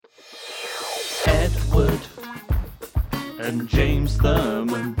and James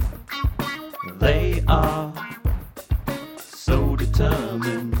Thurman. They are so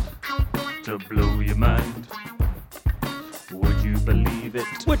determined to blow your mind. Would you believe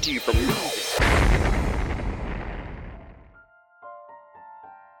it? Would you believe it?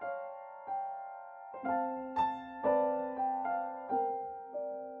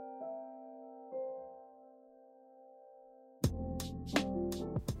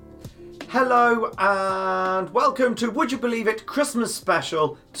 Hello and welcome to Would You Believe It Christmas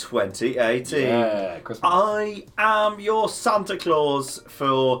Special 2018. Yeah, Christmas. I am your Santa Claus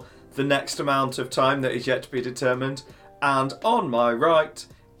for the next amount of time that is yet to be determined. And on my right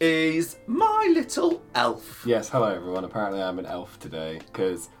is my little elf. Yes, hello everyone. Apparently I'm an elf today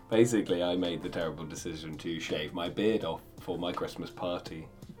because basically I made the terrible decision to shave my beard off for my Christmas party.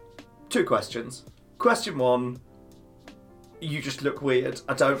 2 questions. Question 1. You just look weird.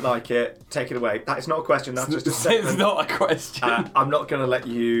 I don't like it. Take it away. That is not a question. That's just a statement. It's not a question. I'm not going to let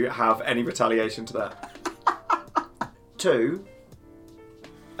you have any retaliation to that. 2.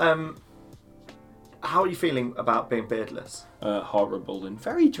 How are you feeling about being beardless? Horrible and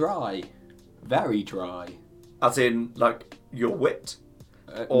very dry. Very dry. As in, like, your wit?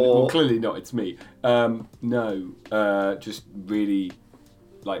 Well, clearly not. It's me. No. Just really...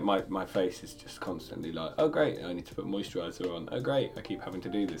 Like, my face is just constantly like, oh great, I need to put moisturiser on. Oh great, I keep having to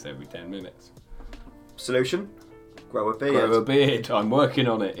do this every 10 minutes. Solution? Grow a beard. Grow a beard. I'm working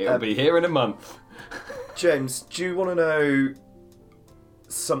on it. It'll be here in a month. James, do you want to know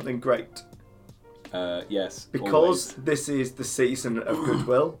something great? Yes. Because always. this is the season of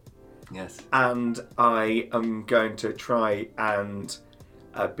goodwill. Yes. And I am going to try and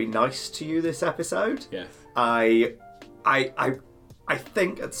be nice to you this episode. Yes. I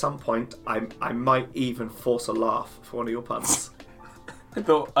think at some point I might even force a laugh for one of your puns. I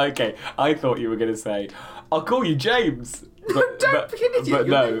thought you were going to say, I'll call you James. But, Don't be an idiot. But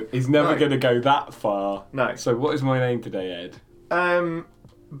no, he's never No. going to go that far. No. So what is my name today, Ed?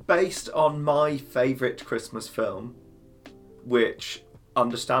 Based on my favourite Christmas film, which,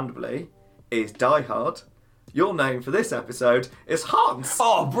 understandably, is Die Hard, your name for this episode is Hans.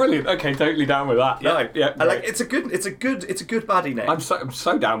 Oh, brilliant. Okay, totally down with that. No, Yeah. I like great. it's a good baddie name. I'm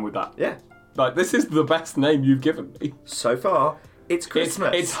so down with that. Yeah. Like, this is the best name you've given me. So far, it's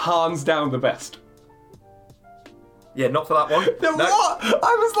Christmas. It's hands down the best. Yeah, not for that one. No, what?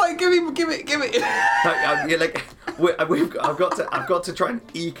 I was like, give it. No, you're like, I've got to try and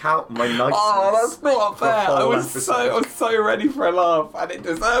eke out my niceness. Oh, that's not for fair. a whole I was episode. so ready for a laugh, and it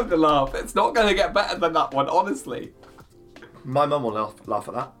deserved a laugh. It's not going to get better than that one, honestly. My mum will laugh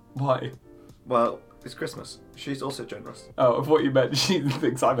at that. Why? Well, it's Christmas. She's also generous. Oh, I thought you meant she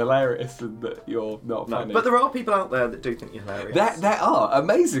thinks I'm hilarious and that you're not No, funny. but there are people out there that do think you're hilarious. There are.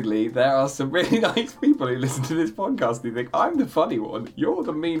 Amazingly, there are some really nice people who listen to this podcast who think I'm the funny one, you're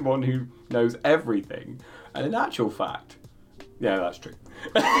the mean one who knows everything. And in actual fact, yeah, that's true.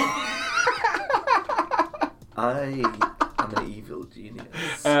 I am an evil genius.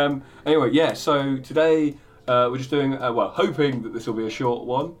 Anyway, yeah, so today we're just doing, hoping that this will be a short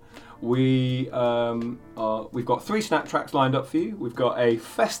one. We've got 3 snap tracks lined up for you. We've got a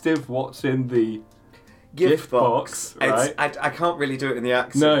festive what's in the gift box, right? I can't really do it in the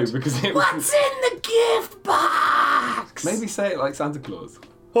accent. No, because it was... What's in the gift box? Maybe say it like Santa Claus.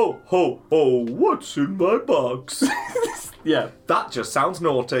 Ho, ho, ho, what's in my box? Yeah. That just sounds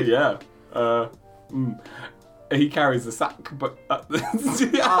naughty. Yeah. He carries a sack, but...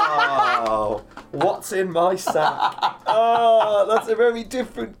 Oh, what's in my sack? Oh, that's a very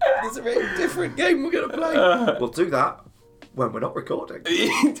different game we're going to play. We'll do that when we're not recording.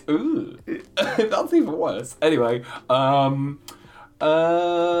 Ooh. That's even worse. Anyway,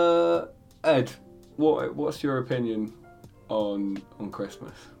 Ed, what's your opinion on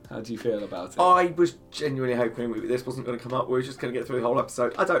Christmas? How do you feel about it? I was genuinely hoping this wasn't going to come up. We were just going to get through the whole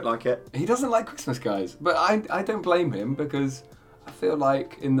episode. I don't like it. He doesn't like Christmas, guys, but I don't blame him because I feel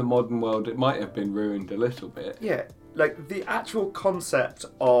like in the modern world it might have been ruined a little bit. Yeah, like the actual concept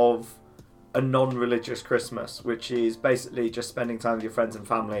of a non-religious Christmas, which is basically just spending time with your friends and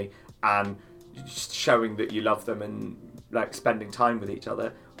family and just showing that you love them and like spending time with each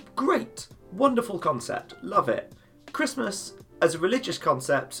other. Great, wonderful concept, love it. Christmas as a religious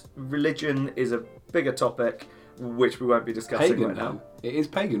concept, religion is a bigger topic, which we won't be discussing Pagan right now. It is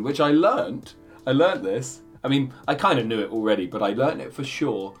pagan, which I learnt this. I mean, I kind of knew it already, but I learnt it for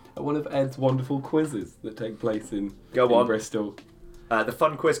sure at one of Ed's wonderful quizzes that take place in Bristol. The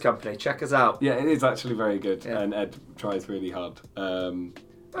Fun Quiz Company, check us out. Yeah, it is actually very good, Yeah. and Ed tries really hard and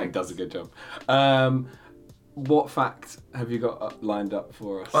does a good job. What fact have you got lined up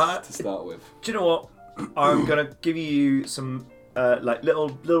for us to start with? Do you know what? I'm gonna give you some like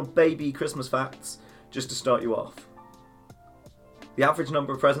little baby Christmas facts just to start you off. The average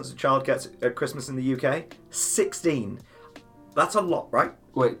number of presents a child gets at Christmas in the UK, 16. That's a lot, right?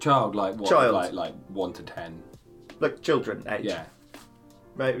 Wait, child, like what? Child. Like 1 to 10. Like children age. Yeah.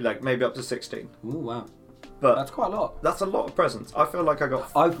 Maybe up to 16. Ooh, wow. But That's quite a lot. that's a lot of presents. I feel like I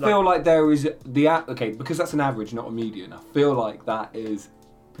got. I feel like there is okay, because that's an average, not a median. I feel like that is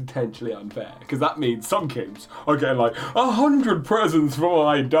potentially unfair, because that means some kids are getting like 100 presents for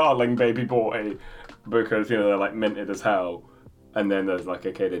my darling baby boy, because they're like minted as hell, and then there's like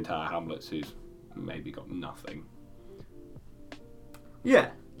a kid in Tower Hamlets who's maybe got nothing. Yeah.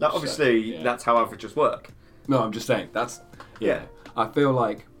 Like, obviously, yeah. that's how averages work. No, I'm just saying that's Yeah. I feel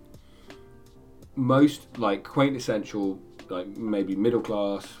like most like quintessential, like maybe middle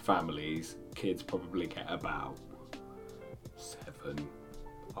class families, kids probably get about 7,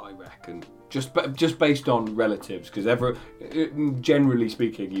 I reckon. Just based on relatives, because generally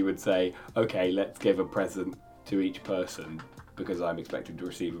speaking, you would say, okay, let's give a present to each person because I'm expected to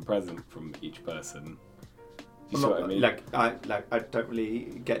receive a present from each person. Do you see what I mean? I don't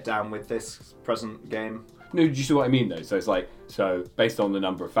really get down with this present game. No, do you see what I mean though? So it's like, based on the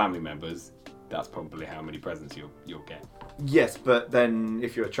number of family members, that's probably how many presents you'll get. Yes, but then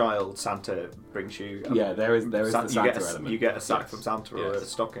if you're a child, Santa brings you. Yeah, there is the Santa element. You get a sack Yes. from Santa or a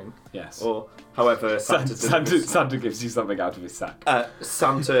stocking. Yes. Or however Santa gives you something out of his sack.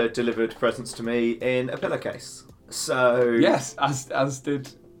 Santa delivered presents to me in a pillowcase. So Yes, as did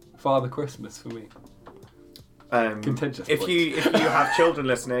Father Christmas for me. Contentious If point. you have children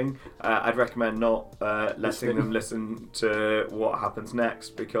listening, I'd recommend not letting them listen to what happens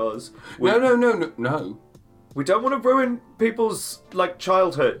next, because No. we don't want to ruin people's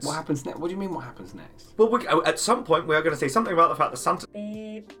childhoods. What happens next? What do you mean? What happens next? Well, at some point we are going to say something about the fact that Santa.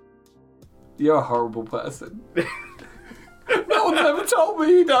 You're a horrible person. No one's ever told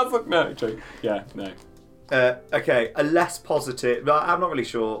me he doesn't. No, true. Yeah, no. Okay, a less positive. I'm not really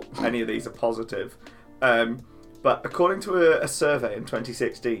sure any of these are positive. But according to a survey in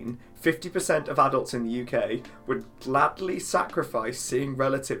 2016, 50% of adults in the UK would gladly sacrifice seeing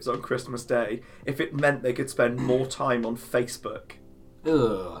relatives on Christmas Day if it meant they could spend more time on Facebook.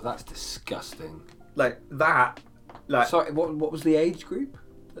 Ugh, that's disgusting. Sorry, what was the age group?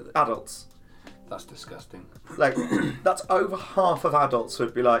 adults. That's disgusting. That's over half of adults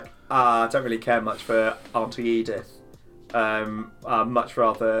would be like, I don't really care much for Auntie Edith. I'd much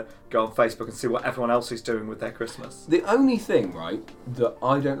rather go on Facebook and see what everyone else is doing with their Christmas. The only thing, right, that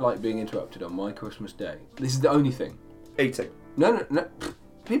I don't like being interrupted on my Christmas Day. This is the only thing. Eating. No.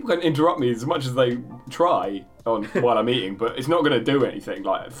 People can interrupt me as much as they try while I'm eating, but it's not going to do anything.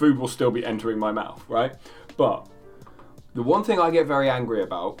 Food will still be entering my mouth, right? But the one thing I get very angry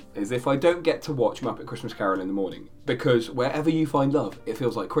about is if I don't get to watch Muppet Christmas Carol in the morning, because wherever you find love, it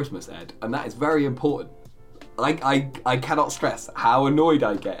feels like Christmas, Ed, and that is very important. I cannot stress how annoyed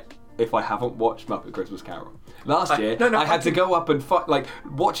I get if I haven't watched Muppet Christmas Carol. Last year, I had to go up and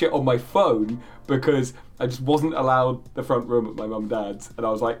watch it on my phone because I just wasn't allowed the front room at my mum and dad's, and I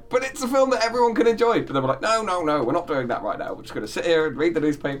was like, but it's a film that everyone can enjoy. But they were like, no, we're not doing that right now. We're just going to sit here and read the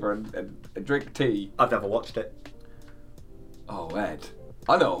newspaper and drink tea. I've never watched it. Oh, Ed.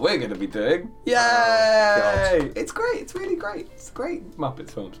 I know what we're going to be doing. Yay! God. It's great. It's really great. It's a great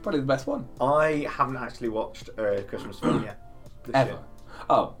Muppets film. It's probably the best one. I haven't actually watched a Christmas film yet. Ever. Year.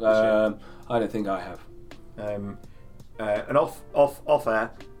 Oh, I don't think I have. And off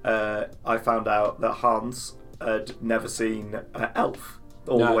air, I found out that Hans had never seen Elf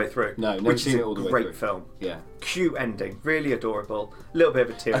all the way through. No, never which seen is it all the way great through. film. Yeah. Cute ending, really adorable. A little bit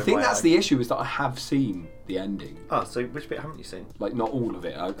of a tear. I in think my that's eye. the issue, is that I have seen the ending. Oh, so which bit haven't you seen? Not all of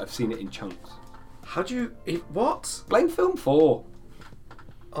it. I've seen it in chunks. How do you... What? Blame Film 4.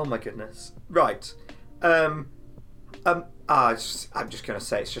 Oh my goodness. Right. I'm just going to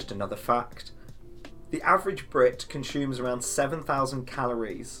say it's just another fact. The average Brit consumes around 7,000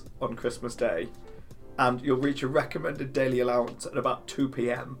 calories on Christmas Day, and you'll reach a recommended daily allowance at about 2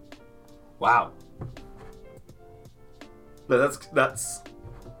 p.m. Wow. But that's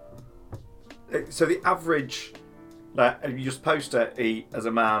so the average, you're supposed to eat as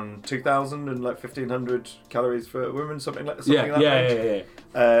a man 2,000 and 1,500 calories for a woman, something like that.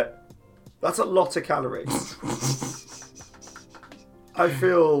 Yeah. That's a lot of calories. I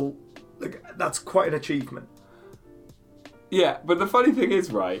feel like that's quite an achievement. Yeah, but the funny thing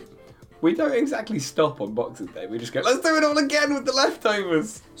is, right, we don't exactly stop on Boxing Day. We just go, let's do it all again with the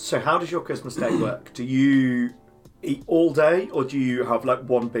leftovers. So how does your Christmas Day work? Do you eat all day, or do you have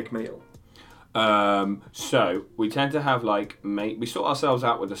one big meal? So we tend to have we sort ourselves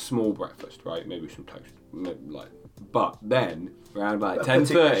out with a small breakfast, right? Maybe some toast, but then around about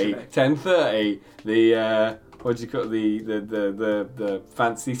 10:30, the what do you call the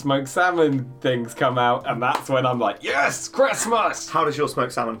fancy smoked salmon things come out, and that's when I'm like, yes, Christmas. How does your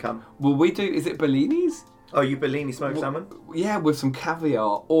smoked salmon come? Well, we do. Is it Bellini's? Oh, you Bellini smoked salmon? Yeah, with some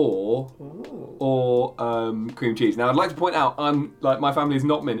caviar or cream cheese. Now, I'd like to point out, my family is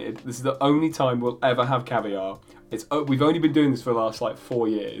not minted. This is the only time we'll ever have caviar. We've only been doing this for the last 4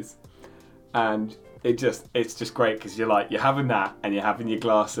 years, and it's just great because you're having that and you're having your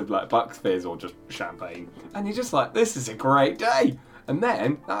glass of Bucks Fizz or just champagne, and you're just like, this is a great day. And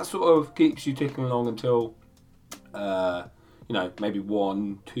then that sort of keeps you ticking along until maybe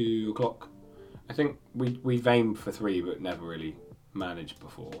 1, 2 o'clock. I think we've aimed for 3, but never really managed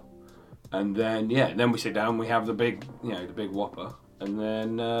before. And then then we sit down, we have the big Whopper, and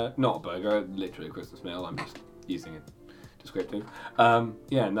then not a burger, literally a Christmas meal. I'm just using it descriptive. And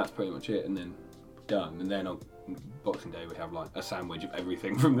that's pretty much it. And then done. And then on Boxing Day we have a sandwich of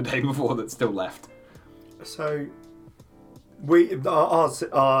everything from the day before that's still left. So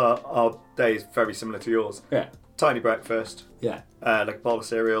our day is very similar to yours. Yeah. Tiny breakfast. Yeah. Like a bowl of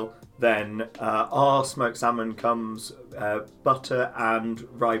cereal. Then our smoked salmon comes butter and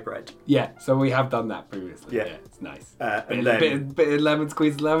rye bread. Yeah, so we have done that previously. Yeah, it's nice. And then bit of lemon,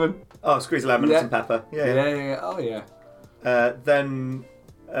 squeeze lemon. Oh, squeeze lemon and some pepper. Yeah. Oh yeah. Then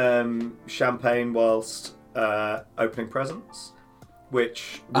champagne whilst opening presents,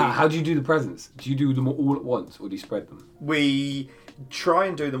 which how do you do the presents? Do you do them all at once, or do you spread them? We try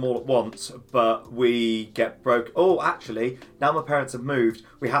and do them all at once, but we get broke. Oh, actually, now my parents have moved,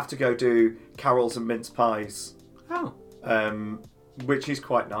 we have to go do carols and mince pies. Oh. Which is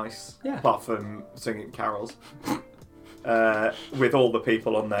quite nice. Yeah. Apart from singing carols. With all the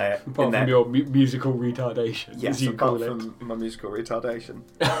people on there. Apart from your musical retardation, yes, as you apart call it. from my musical retardation.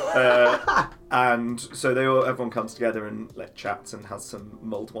 And so everyone comes together and chats and has some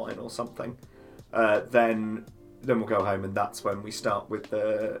mulled wine or something. Then we'll go home, and that's when we start with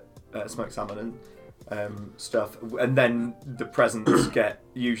the smoked salmon and stuff. And then the presents get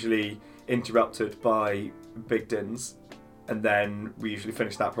usually interrupted by big dins, and then we usually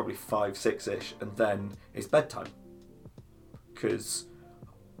finish that probably 5, 6-ish, and then it's bedtime. Because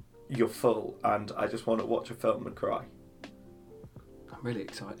you're full, and I just want to watch a film and cry. I'm really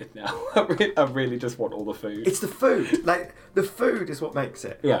excited now. I really just want all the food. It's the food. The food is what makes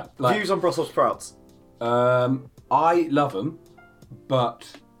it. Yeah. Views on Brussels sprouts. I love them, but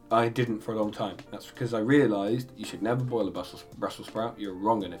I didn't for a long time. That's because I realised you should never boil a Brussels sprout. You're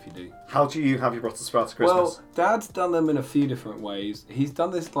wrong if you do. How do you have your Brussels sprouts at Christmas? Well, Dad's done them in a few different ways. He's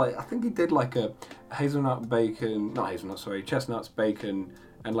done this I think he did a chestnuts, bacon,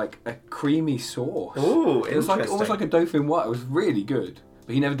 and a creamy sauce. Ooh, it was interesting. almost like a Dauphin white. It was really good.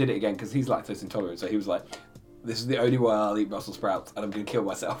 But he never did it again because he's lactose intolerant. So he was like, this is the only way I'll eat Brussels sprouts, and I'm going to kill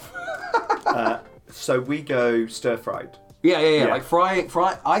myself. So we go stir-fried. Yeah. Fry.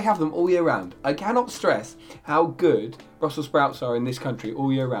 I have them all year round. I cannot stress how good Brussels sprouts are in this country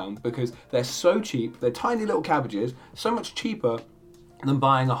all year round because they're so cheap. They're tiny little cabbages, so much cheaper than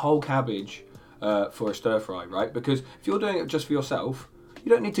buying a whole cabbage for a stir-fry, right? Because if you're doing it just for yourself, you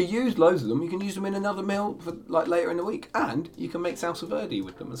don't need to use loads of them. You can use them in another meal for later in the week, and you can make salsa verde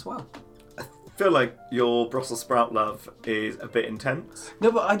with them as well. I feel like your Brussels sprout love is a bit intense.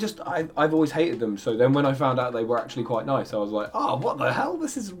 No, but I've always hated them. So then when I found out they were actually quite nice, I was like, oh, what the hell?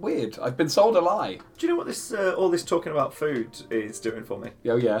 This is weird. I've been sold a lie. Do you know what this all this talking about food is doing for me?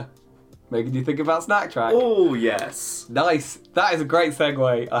 Oh yeah, making you think about Snack Track. Oh yes, nice. That is a great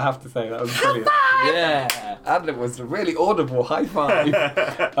segue. I have to say that was brilliant. Yeah, and it was a really audible high five.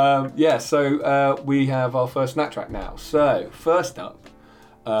 So we have our first Snack Track now. So first up.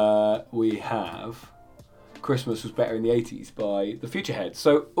 We have Christmas Was Better in the 80s by the Futureheads.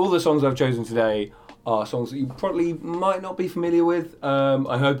 So all the songs I've chosen today are songs that you probably might not be familiar with. I'm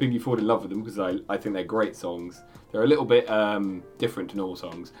hoping you fall in love with them because I think they're great songs. They're a little bit different to normal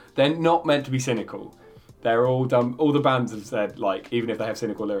songs. They're not meant to be cynical. They're all done. All the bands have said even if they have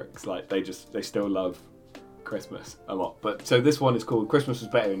cynical lyrics, they still love Christmas a lot. But so this one is called Christmas Was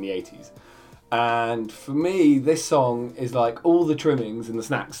Better in the 80s. And for me, this song is all the trimmings and the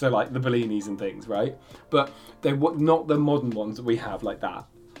snacks, so the Bellinis and things, right? But they're not the modern ones that we have like that.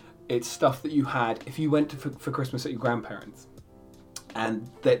 It's stuff that you had if you went for Christmas at your grandparents. And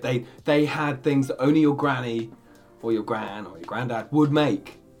they had things that only your granny or your gran or your granddad would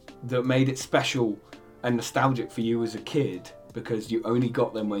make that made it special and nostalgic for you as a kid because you only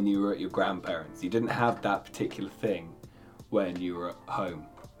got them when you were at your grandparents. You didn't have that particular thing when you were at home.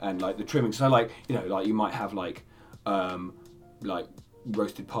 and like the trimming. So like like you might have like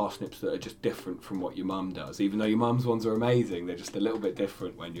roasted parsnips that are just different from what your mum does, even though your mum's ones are amazing. They're just a little bit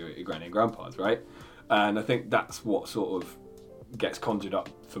different when you're at your granny and grandpa's, right? And I think that's what sort of gets conjured up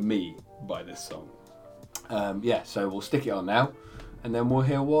for me by this song. So we'll stick it on now, and then we'll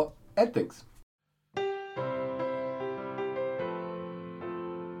hear what Ed thinks.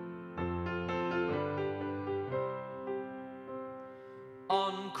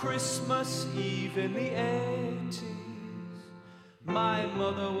 On Christmas Eve in the 80s, my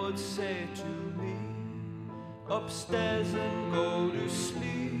mother would say to me, upstairs and go to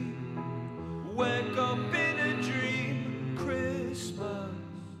sleep, wake up in a dream. Christmas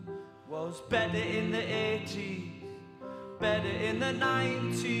was better in the 80s, better in the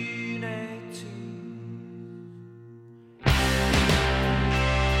 1980s.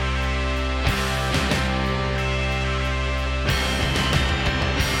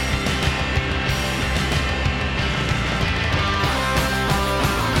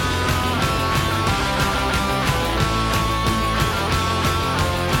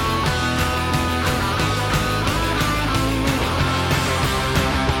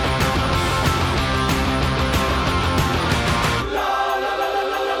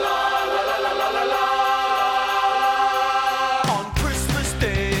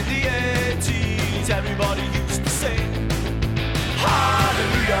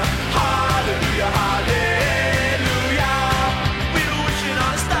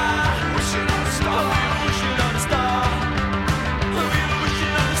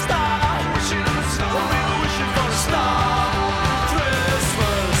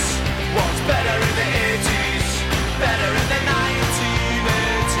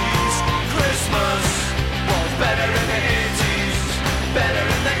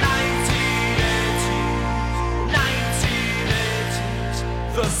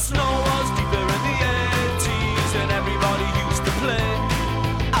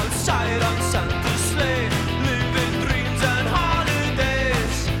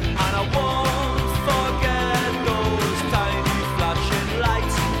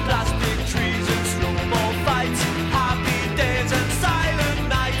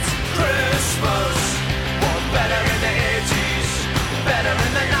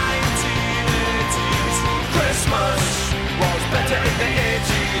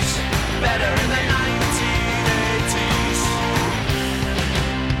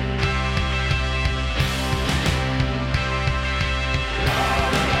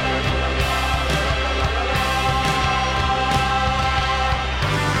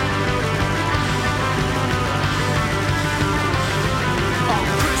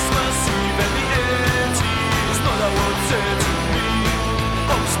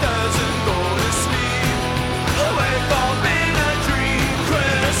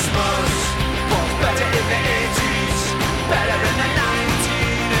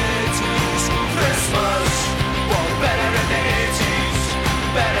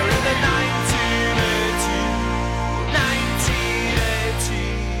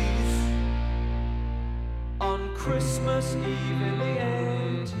 Christmas Eve in the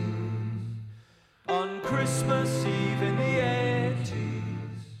 80s. On Christmas Eve in the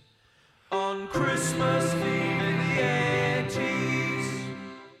 80s. On Christmas Eve in the 80s.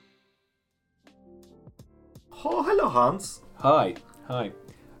 Oh, hello, Hans. Hi. Hi.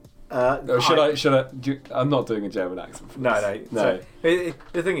 I'm not doing a German accent for this. No. So,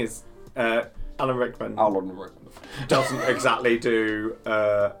 the thing is, Alan Rickman doesn't exactly do...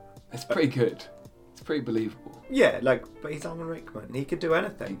 it's pretty good. It's pretty believable. Yeah, but he's Alan Rickman. He could do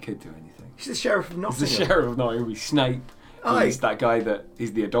anything. He could do anything. He's the Sheriff of Nottingham. He's the Sheriff of Nottingham. He's Snape. He's that guy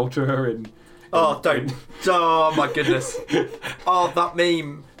he's the adulterer in... Oh my goodness. Oh, that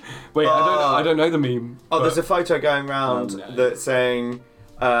meme. Wait, I don't know the meme. Oh, there's a photo going around that's saying,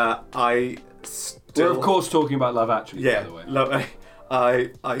 We're of course talking about Love Actually, by the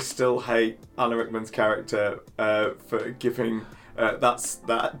way. I still hate Alan Rickman's character for giving that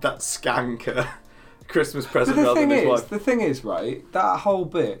skanker Christmas present rather than his wife. The thing is, right, that whole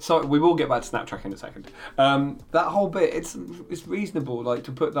bit... So we will get back to Snaptrack in a second. That whole bit, it's reasonable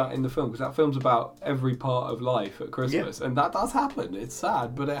to put that in the film, because that film's about every part of life at Christmas. Yeah. And that does happen. It's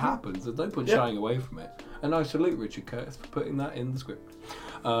sad, but it happens. There's no point shying away from it. And I salute Richard Curtis for putting that in the script.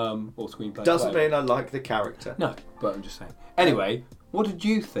 Or screenplay. Doesn't mean I like the character. No, but I'm just saying. Anyway, what did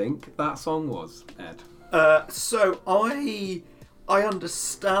you think that song was, Ed? So I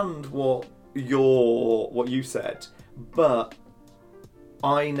understand what you said, but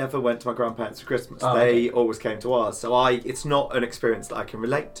I never went to my grandparents for Christmas. Oh, They okay. always came to ours. So it's not an experience that I can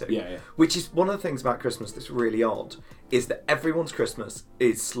relate to. Yeah. Which is one of the things about Christmas that's really odd, is that everyone's Christmas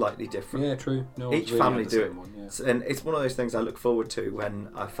is slightly different. Yeah, true. No one's Each really family had the do same it. one, yeah. And it's one of those things I look forward to when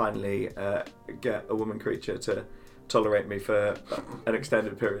I finally get a woman creature to tolerate me for an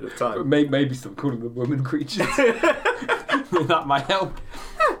extended period of time. Maybe stop calling them woman creatures. That might help.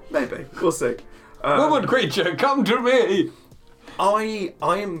 Maybe. We'll see. Woman creature, come to me! I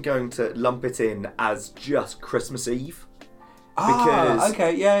am going to lump it in as just Christmas Eve.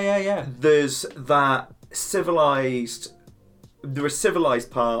 Okay, yeah. There's that civilized... There are civilized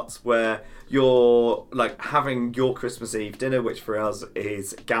parts where you're like having your Christmas Eve dinner, which for us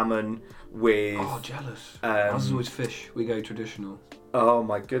is gammon with... Oh, jealous. Um, Ours is always fish. We go traditional. Oh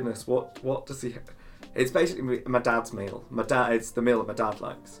my goodness, what does he... It's basically my dad's meal. It's the meal that my dad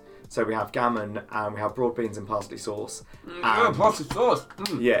likes. So we have gammon and we have broad beans and parsley sauce. And Parsley sauce.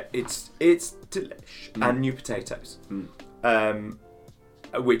 yeah, it's delish. And new potatoes.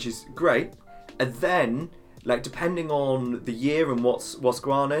 Which is great. And then, like, depending on the year and what's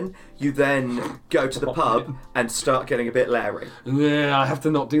going on, you then go to the pub and start getting a bit leery. Yeah, I have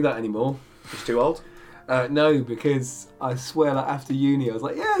to not do that anymore. It's too old? No, because I swear, like, after uni, I was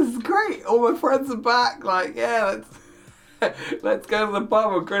like, yeah, this is great. All my friends are back. Like, yeah, let's go to the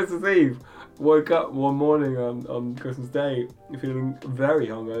pub on Christmas Eve. Woke up one morning on Christmas Day feeling very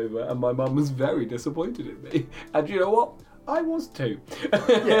hungover, and my mum was very disappointed in me. And you know what? I was too.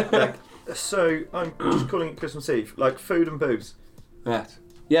 Yeah, like, so I'm just calling it Christmas Eve. Like, food and booze. Yes.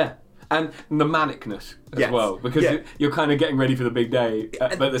 Yeah. And the manicness as Yes. well, because Yeah. you're kind of getting ready for the big day,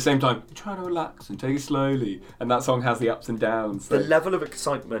 but at the same time, you're trying to relax and take it slowly. And that song has the ups and downs. The So level of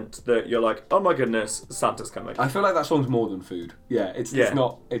excitement that you're like, oh my goodness, Santa's coming. I feel like that song's more than food. Yeah, it's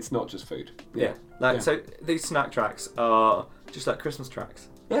not just food. Yeah. Like, Yeah. so these snack tracks are just like Christmas tracks.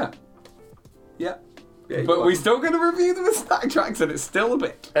 Yeah. Yeah. Yeah, But you we're are. still going to review them as snack tracks, and it's still a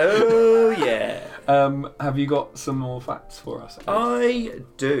bit. Oh, yeah. Have you got some more facts for us? I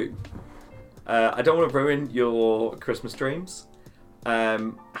do. I don't want to ruin your Christmas dreams.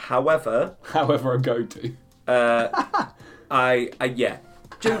 However, However, I go to. yeah.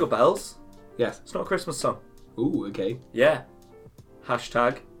 Jingle Bells. Yes. It's not a Christmas song. Ooh, okay. Yeah.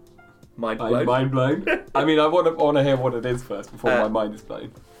 Hashtag mind I'm blown. mind blown. I mean, I want to hear what it is first before my mind is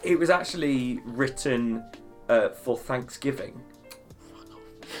blown. It was actually written for Thanksgiving.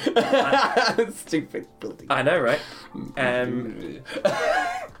 Stupid building. I know, right? And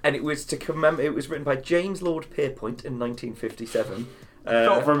it was to commemorate. It was written by James Lord Pierpoint in 1957.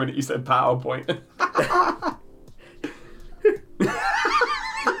 Thought for a minute you said PowerPoint.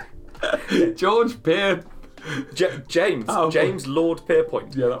 George Peer. James Oh, James Lord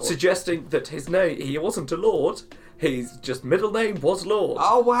Pierpoint, Yeah, that one. suggesting that his name, he wasn't a lord. His just middle name was Lord.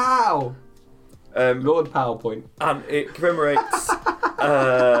 Oh wow. Lord PowerPoint. And it commemorates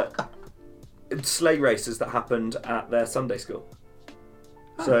sleigh races that happened at their Sunday school.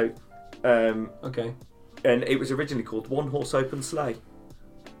 So, Okay. and it was originally called One Horse Open Sleigh,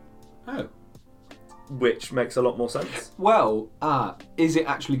 Oh. which makes a lot more sense. Well, is it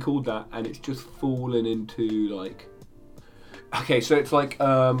actually called that? And it's just fallen into like. Okay, so it's like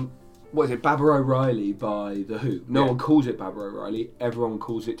what is it? Baba O'Reilly by The Who. No Yeah. one calls it Baba O'Reilly. Everyone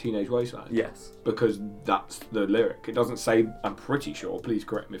calls it Teenage Wasteland. Yes, Because that's the lyric. It doesn't say. I'm pretty sure. Please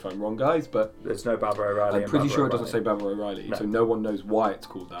correct me if I'm wrong, guys. But there's no Baba O'Reilly. I'm in pretty Baba sure it doesn't say O'Reilly. Baba O'Reilly, No. so no one knows why it's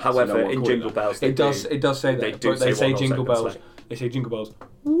called that. However, so no one in called it Jingle that. Bells, it does. It does say that. they do but they say say One Horse Jingle Open Bells. Sleigh. They say Jingle Bells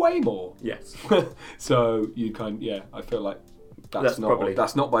way more. Yes. So you I feel like That's not probably-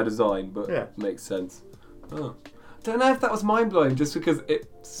 that's not by design, but Yeah. makes sense. Oh. Don't know if that was mind blowing, just because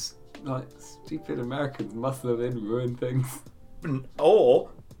it's like stupid Americans must have in ruined things. Or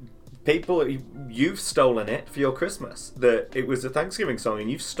people, you've stolen it for your Christmas. That it was a Thanksgiving song, and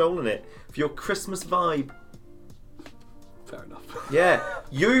you've stolen it for your Christmas vibe. Fair enough. Yeah,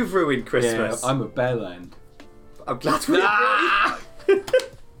 you've ruined Christmas. Yeah, I'm a bell end. I'm glad we agree.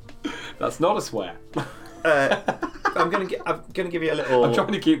 That's not a swear. I'm gonna give you a little. I'm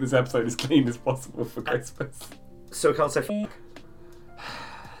trying to keep this episode as clean as possible for Christmas. So I can't say.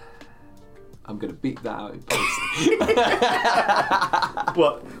 I'm gonna beat that out in post.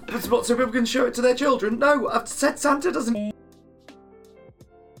 What? What? So people can show it to their children? No, I've said Santa doesn't.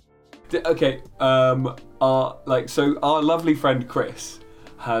 Okay, our lovely friend Chris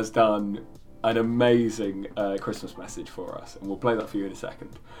has done an amazing Christmas message for us, and we'll play that for you in a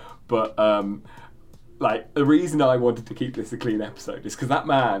second. But the reason I wanted to keep this a clean episode is because that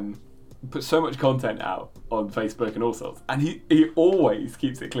man puts so much content out on Facebook and all sorts, and he always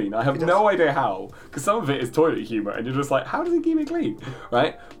keeps it clean. I have no idea how, because some of it is toilet humour, and you're just like, how does he keep it clean,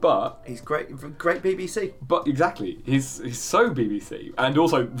 right? But he's great BBC. But exactly, he's so BBC, and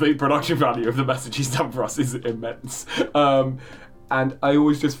also the production value of the message he's done for us is immense. And I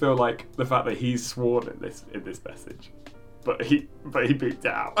always just feel like the fact that he's sworn in this message, but he beeped it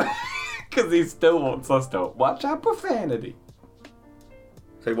out because he still wants us to watch our profanity.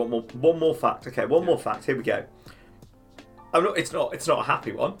 So one more fact. Okay, one more fact. Here we go. It's not a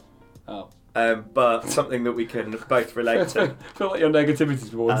happy one. Oh. But something that we can both relate to. I feel like your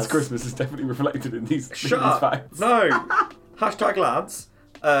negativity towards Christmas is definitely reflected in these facts. No. Hashtag lads.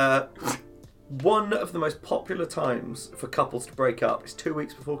 One of the most popular times for couples to break up is 2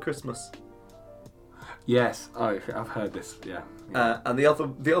 weeks before Christmas. Yes, I've heard this. Yeah. And the other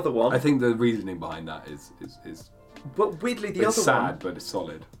one. I think the reasoning behind that is. But weirdly, the it's other sad, one. But it's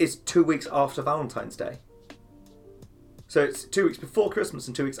solid. Is 2 weeks after Valentine's Day. So it's 2 weeks before Christmas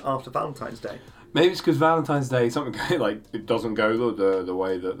and 2 weeks after Valentine's Day. Maybe it's because Valentine's Day something like it doesn't go the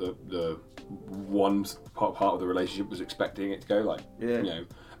way that the one part of the relationship was expecting it to go. Like you know,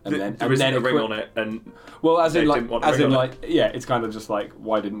 and then a ring on it, and well, as in it's kind of just like,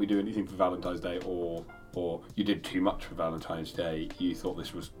 why didn't we do anything for Valentine's Day, or you did too much for Valentine's Day. You thought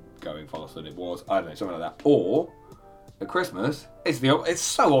this was going faster than it was. I don't know, something like that. Or at Christmas, it's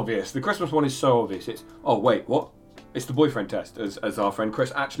so obvious. The Christmas one is so obvious. It's what? It's the boyfriend test, as our friend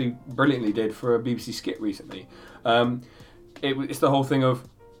Chris actually brilliantly did for a BBC skit recently. It's the whole thing of,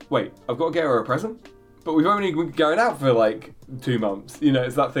 wait, I've got to get her a present, but we've only been going out for like 2 months. You know,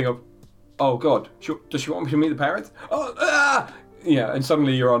 it's that thing of, oh God, does she want me to meet the parents? And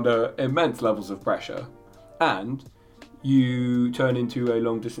suddenly you're under immense levels of pressure, and you turn into a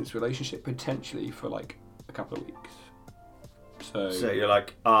long distance relationship potentially for like a couple of weeks. So you're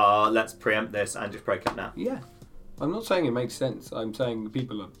like, let's preempt this and just break up now. Yeah. I'm not saying it makes sense. I'm saying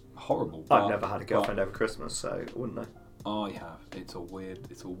people are horrible. I've never had a girlfriend over Christmas, so I wouldn't know. I have. It's a weird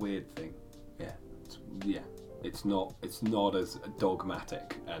thing. Yeah. It's not as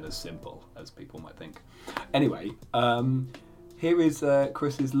dogmatic and as simple as people might think. Anyway, here is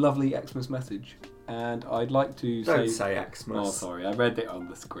Chris's lovely Xmas message. And I'd like to Don't say Xmas. Oh, sorry, I read it on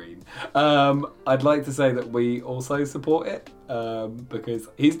the screen. I'd like to say that we also support it, because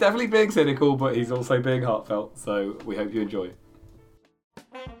he's definitely being cynical, but he's also being heartfelt, so we hope you enjoy.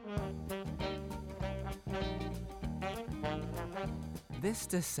 This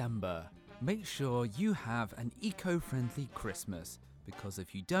December, make sure you have an eco-friendly Christmas, because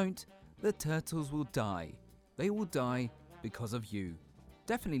if you don't, the turtles will die. They will die because of you.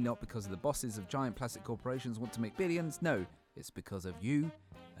 Definitely not because the bosses of giant plastic corporations want to make billions. No, it's because of you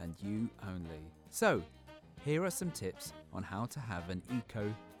and you only. So, here are some tips on how to have an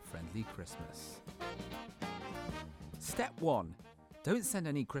eco-friendly Christmas. Step 1. Don't send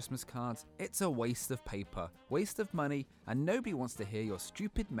any Christmas cards. It's a waste of paper, waste of money, and nobody wants to hear your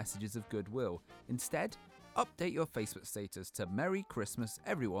stupid messages of goodwill. Instead, update your Facebook status to Merry Christmas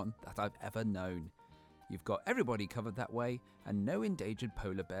everyone that I've ever known. You've got everybody covered that way, and no endangered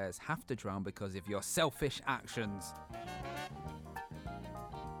polar bears have to drown because of your selfish actions.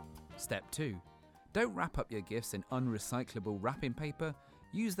 Step 2. Don't wrap up your gifts in unrecyclable wrapping paper.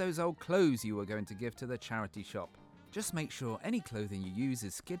 Use those old clothes you were going to give to the charity shop. Just make sure any clothing you use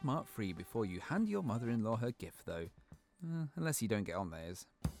is skid mark free before you hand your mother-in-law her gift though. Unless you don't get on theirs.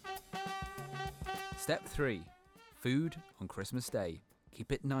 Step 3. Food on Christmas Day.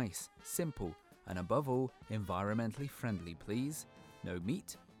 Keep it nice, simple, and above all, environmentally friendly, please. No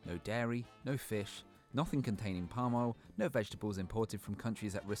meat, no dairy, no fish, nothing containing palm oil, no vegetables imported from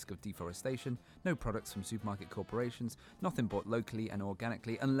countries at risk of deforestation, no products from supermarket corporations, nothing bought locally and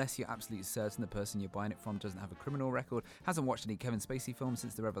organically unless you're absolutely certain the person you're buying it from doesn't have a criminal record, hasn't watched any Kevin Spacey films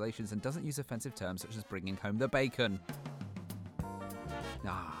since The Revelations, and doesn't use offensive terms such as bringing home the bacon.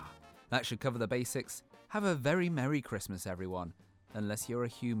 That should cover the basics. Have a very Merry Christmas, everyone. Unless you're a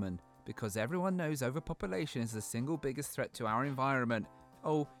human, because everyone knows overpopulation is the single biggest threat to our environment.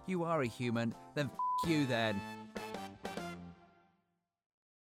 Oh, you are a human, then f*** you then.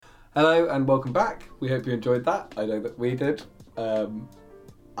 Hello and welcome back. We hope you enjoyed that. I know that we did.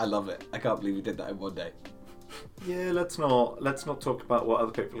 I love it. I can't believe we did that in one day. Yeah, let's not talk about what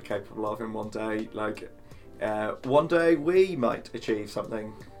other people are capable of in one day. Like, one day we might achieve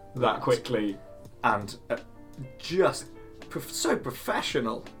something that quickly and just so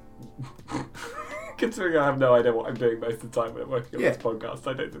professional. Considering I have no idea what I'm doing most of the time when I'm working on this podcast,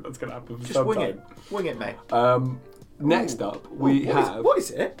 I don't think that's going to happen for just some wing time. Wing it, mate. Next up, we have... What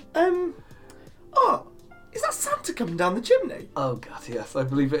is it? Is that Santa coming down the chimney? Oh, God, yes, I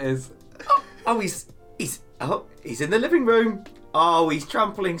believe it is. Oh, he's in the living room. Oh, he's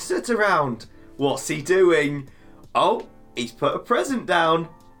trampling Soot around. What's he doing? Oh, he's put a present down.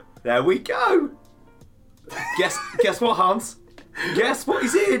 There we go. Guess what, Hans? Guess what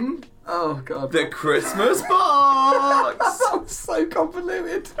he's in? Oh God. The Christmas box. That was so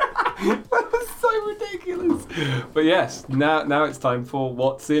convoluted. That was so ridiculous. But yes, now it's time for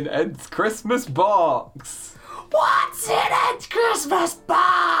What's in Ed's Christmas box. What's in Ed's Christmas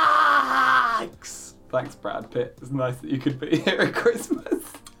box? Thanks, Brad Pitt. It's nice that you could be here at Christmas.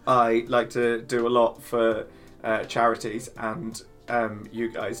 I like to do a lot for charities, and you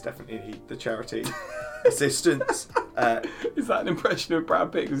guys definitely need the charity assistance. Is that an impression of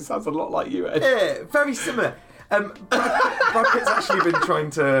Brad Pitt? Because it sounds a lot like you, Ed. Yeah, very similar. Brad Pitt's actually been trying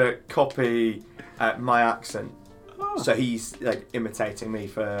to copy my accent, so he's like imitating me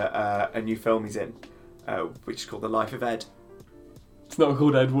for a new film he's in, which is called The Life of Ed. It's not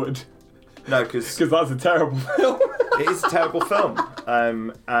called Ed Wood. No, because that's a terrible film. it is a terrible film,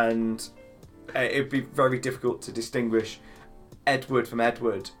 and it'd be very difficult to distinguish Ed Wood from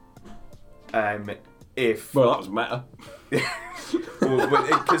Edward. If Well, that was meta.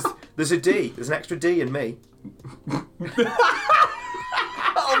 because there's a D, there's an extra D in me.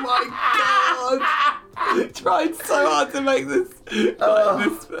 Oh my God! Tried so hard to make this.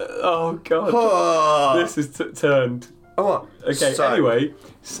 Oh God! Oh, This is turned. what? Okay. So, Anyway,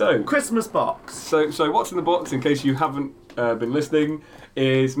 so Christmas box. So what's in the box? In case you haven't been listening,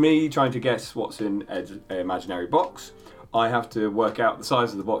 is me trying to guess what's in Ed's imaginary box. I have to work out the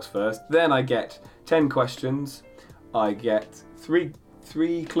size of the box first. Then I get 10 questions. I get three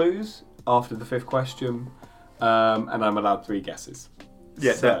clues after the 5th question, and I'm allowed 3 guesses.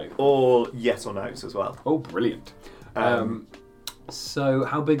 Yeah, So, they're all yes or no's as well. oh, brilliant. So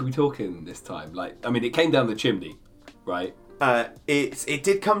how big are we talking this time? Like, I mean, it came down the chimney, right? It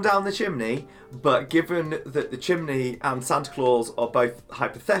did come down the chimney, but given that the chimney and Santa Claus are both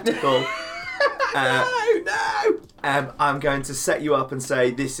hypothetical, No! I'm going to set you up and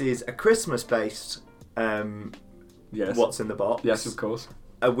say this is a Christmas-based Yes. what's in the box. Yes, of course.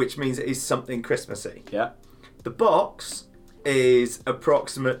 Which means it is something Christmassy. Yeah. The box is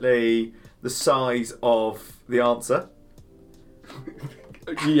approximately the size of the answer.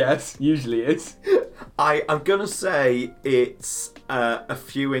 Yes, usually is. I'm going to say it's a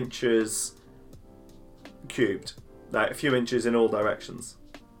few inches cubed. Like a few inches in all directions.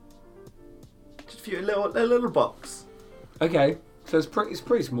 Just a little box. Okay, so it's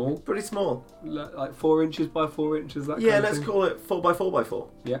pretty small, Pretty small. like 4 inches by 4 inches. That Yeah, kind of let's thing. call it 4x4x4.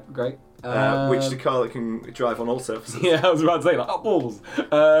 Yeah, great. Which is a car that can drive on all surfaces. Yeah, I was about to say like up walls.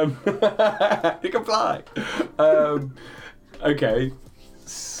 You can fly. Okay,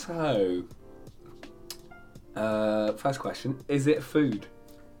 so first question: is it food?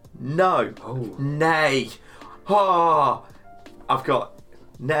 No. Oh. Nay. Oh, I've got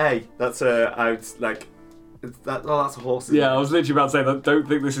nay. That's a that's a horse. Isn't Yeah, it? I was literally about to say that. Don't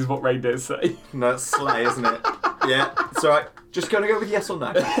think this is what reindeers say. No, that's sleigh, isn't it? Yeah, it's alright. Just gonna go with yes or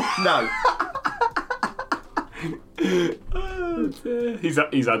no. No. Oh, dear. He's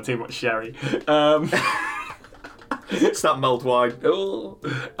had too much sherry. It's that mulled wine. Oh,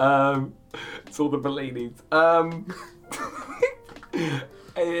 it's all the Bellinis.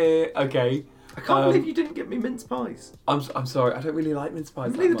 Okay. I can't believe you didn't get me mince pies. I'm sorry. I don't really like mince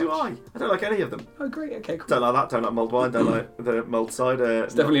pies. Neither that do much. I. I don't like any of them. Oh, great. Okay, cool. Don't like that. Don't like mulled wine. Don't like the mulled cider.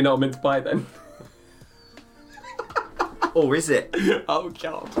 It's definitely not a mince pie then. Or is it? Oh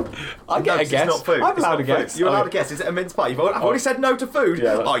God. I No, get a 'cause guess. It's not food. I'm It's allowed not to food. guess. You're allowed Okay. to guess. Is it a mince pie? I've already said no to food.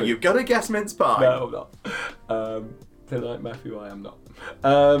 Yeah, that's Are true. you gonna guess mince pie? No, I'm not. Tonight, Matthew, I am not.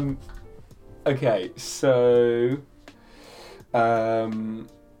 Okay, so.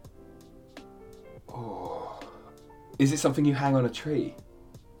 Is it something you hang on a tree?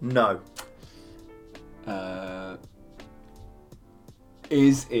 No.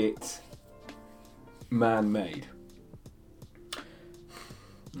 Is it man-made?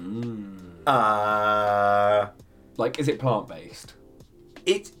 Like, is it plant-based?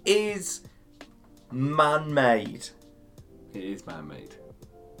 It is man-made. It is man-made.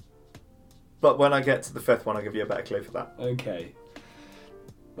 But when I get to the 5th one, I'll give you a better clue for that. Okay.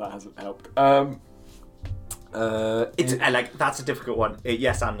 That hasn't helped. It's that's a difficult one.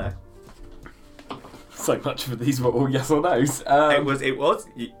 Yes and no. So much for these were all yes or no's. It was.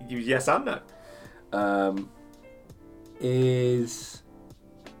 You yes and no. Is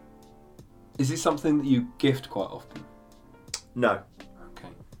it something that you gift quite often? No. Okay.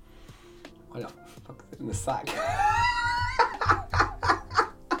 Why the fuck is it in the sack?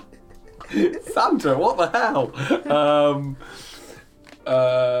 Santa, what the hell?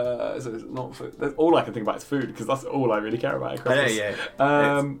 So it's not food. That's all I can think about is food because that's all I really care about at I know, Christmas. yeah.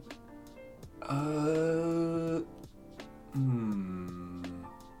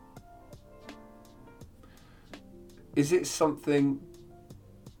 Is it something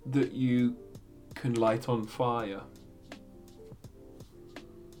that you can light on fire?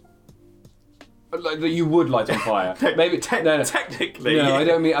 Like, that you would light on fire? Maybe no. Technically, No, I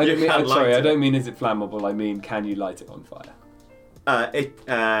don't mean. you can I'm sorry. light I don't mean is it flammable. I mean, can you light it on fire?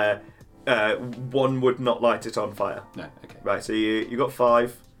 One would not light it on fire. No. Okay. Right. So you got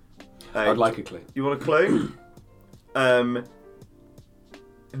 5. I'd like a clue. You want a clue?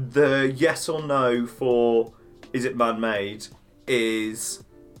 The yes or no for is it man-made is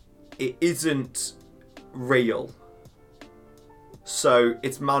it isn't real. So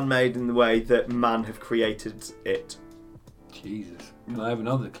it's man-made in the way that man have created it. Jesus. Can I have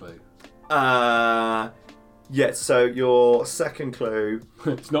another clue? Yes, so your second clue...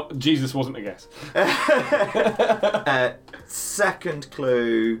 It's not... Jesus wasn't a guess. Second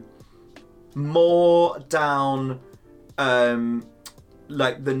clue, more down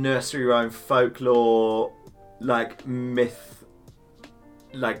like the nursery rhyme folklore, like myth,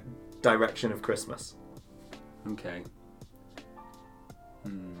 like direction of Christmas. Okay.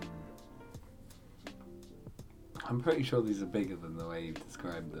 I'm pretty sure these are bigger than the way you've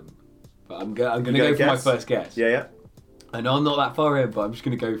described them. But I'm going to go for my first guess. Yeah. I know I'm not that far in, but I'm just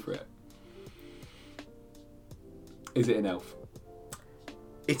going to go for it. Is it an elf?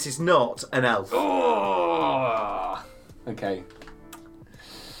 It is not an elf. Oh! Okay.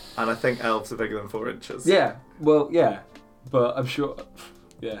 And I think elves are bigger than 4 inches. Yeah, well, yeah. But I'm sure...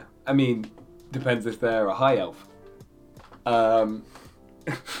 Yeah. I mean, depends if they're a high elf. Oh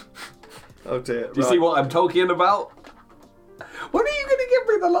dear. Do you see what I'm talking about? When are you going to give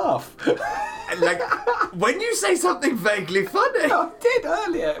me the laugh? Like, when you say something vaguely funny. I did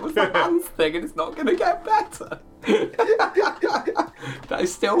earlier. It was the hands thing and it's not going to get better. That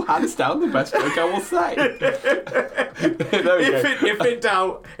is still hands down the best joke I will say. There we go. If in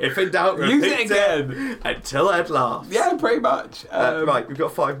doubt, Use repeat it again. Until Ed laughs. Yeah, pretty much. Right, we've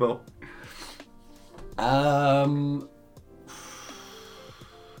got 5 more.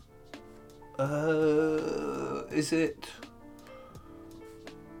 Is it?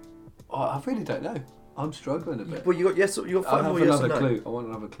 Oh, I really don't know. I'm struggling a bit. Well, you got 5 more. I Yes or no. clue. I want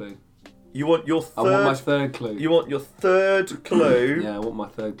another clue. You want your third. I want my third clue. You want your third clue. Yeah, I want my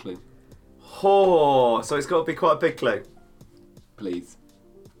third clue. Oh, so it's got to be quite a big clue. Please.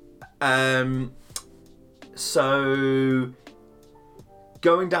 So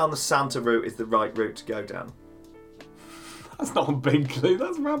going down the Santa route is the right route to go down. That's not a big clue.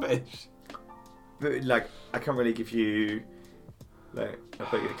 That's rubbish. But, like, I can't really give you like a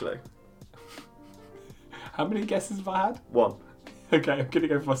bigger clue. How many guesses have I had? 1. Okay, I'm gonna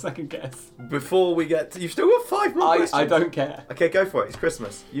go for my second guess. Before we get to, you've still got 5 more questions. I don't care. Okay, go for it. It's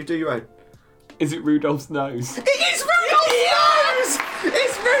Christmas. You do your own. Is it Rudolph's nose? It is Rudolph's nose!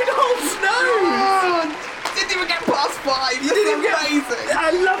 It's Rudolph's nose! Didn't even get past 5. This didn't is get- amazing.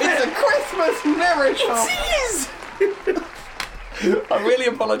 I love It's it! a Christmas miracle. It is! I really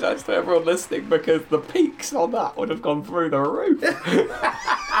apologise to everyone listening because the peaks on that would have gone through the roof.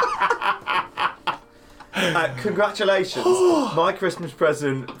 Congratulations. My Christmas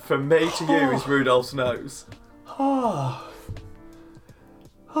present from me to you is Rudolph's nose. Oh,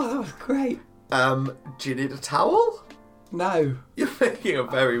 that was great. Do you need a towel? No, You're making a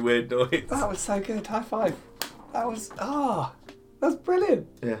very weird noise. that was so good. High five. That was that's brilliant.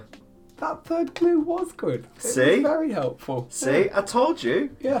 Yeah. That third clue was good. It See? was very helpful. See, I told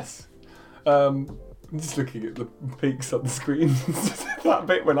you. Yes. I'm just looking at the peaks on the screen. That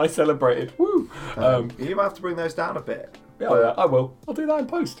bit when I celebrated. Woo! You might have to bring those down a bit. Yeah, I will. I'll do that in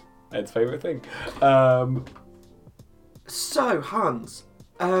post. Ed's favourite thing. So, Hans,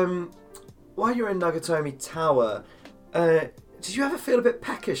 while you're in Nagatomi Tower, did you ever feel a bit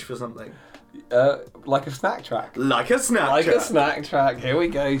peckish for something? Like a snack track. Like a snack Like track. a snack track. Here we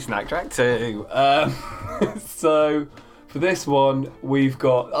go. Snack track 2. So for this one, we've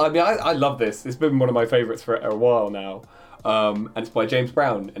got. I mean, I love this. It's been one of my favourites for a while now, and it's by James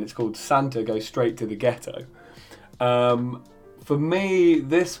Brown, and it's called "Santa Goes Straight to the Ghetto." For me,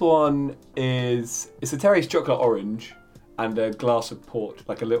 this one is it's a Terry's chocolate orange and a glass of port,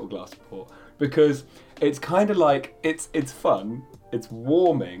 like a little glass of port, because it's kind of like it's fun, it's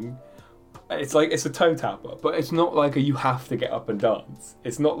warming. It's like it's a toe tapper, but it's not like you have to get up and dance.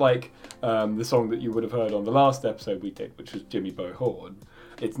 It's not like the song that you would have heard on the last episode we did, which was Jimmy Bo Horn.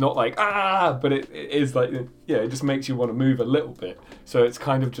 It's not like but it is like, yeah, it just makes you want to move a little bit. So it's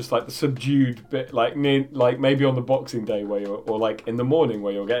kind of just like the subdued bit, like maybe on the Boxing Day where you're, or like in the morning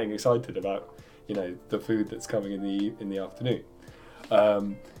where you're getting excited about, you know, the food that's coming in the afternoon.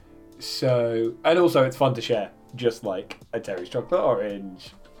 So, and also it's fun to share, just like a Terry's chocolate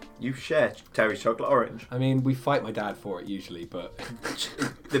orange. You share Terry's chocolate orange. I mean, we fight my dad for it usually, but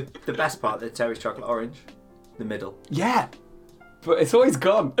the best part of the Terry's chocolate orange, the middle. yeah, but it's always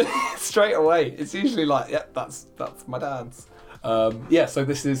gone straight away. It's usually like, yep, that's my dad's. Yeah, so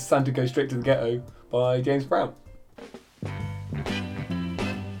this is Santa Goes Straight to the Ghetto by James Brown.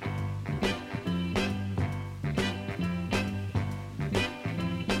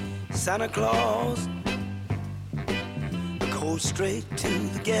 Santa Claus goes straight to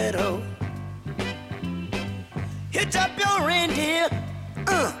the ghetto. Hitch up your reindeer,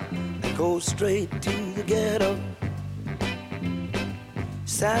 go straight to the ghetto.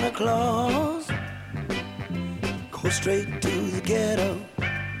 Santa Claus goes straight to the ghetto.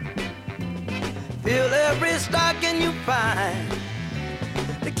 Fill every stocking you find.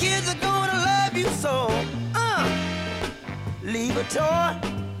 The kids are gonna love you so. Leave a toy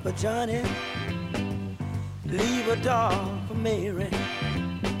for Johnny, leave a doll for Mary,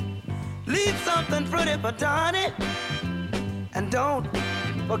 leave something pretty for Donnie, and don't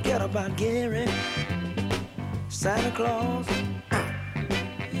forget about Gary. Santa Claus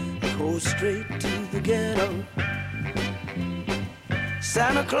goes straight to the ghetto.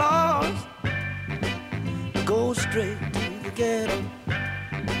 Santa Claus goes straight to the ghetto.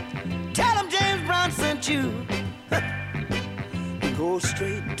 Tell him James Brown sent you. Go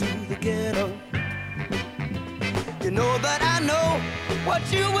straight to the ghetto. You know that I know what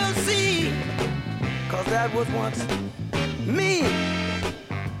you will see, 'cause that was once me.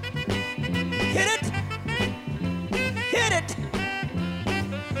 Hit it, hit it.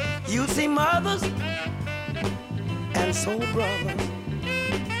 You'll see mothers and soul brothers.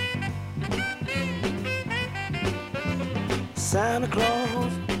 Santa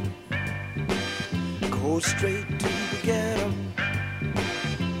Claus goes straight to the ghetto.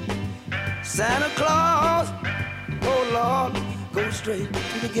 Santa Claus, oh Lord, go straight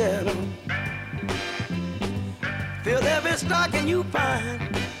to the ghetto. Fill every stocking you find.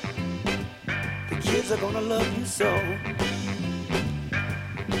 The kids are gonna love you so.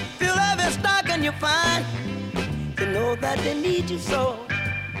 Fill every stocking you find. You know that they need you so.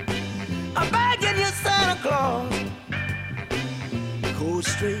 I'm begging you, Santa Claus, go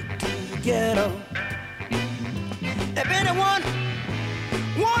straight to the ghetto. If anyone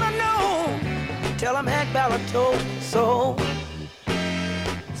wanna know, tell him Hank Ballard told me so.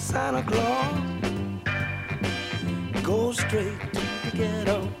 Santa Claus goes straight to the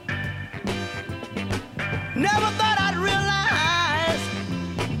ghetto. Never thought I'd realize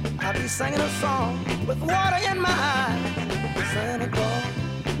I'd be singing a song with water in my eyes. Santa Claus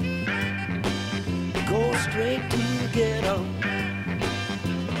goes straight to the ghetto.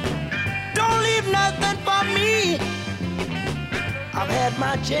 Don't leave nothing for me. I've had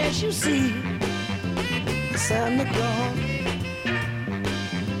my chance, you see. Santa Claus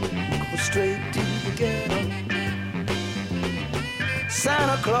goes straight to the ghetto.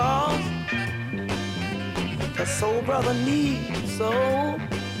 Santa Claus, the soul brother needs so.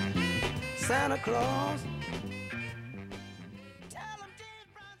 Santa Claus.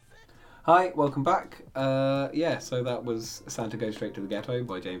 Hi, welcome back. Yeah, so that was Santa Goes Straight to the Ghetto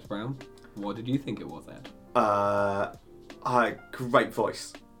by James Brown. What did you think it was, Ed? Great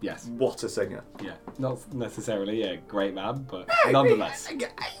voice. Yes. What a singer. Yeah, not necessarily a great man, but nonetheless.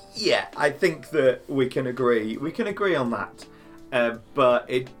 Yeah, I think that we can agree. We can agree on that. But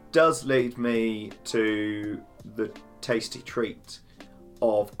it does lead me to the tasty treat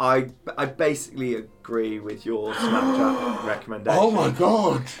of I basically agree with your Snapchat recommendation. Oh my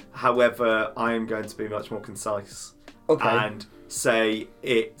god! However, I am going to be much more concise. Okay. And say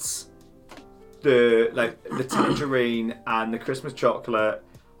it's the tangerine and the Christmas chocolate.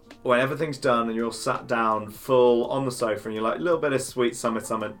 When everything's done and you're all sat down full on the sofa and you're like a little bit of sweet summer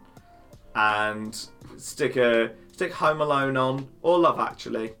and stick Home Alone on or Love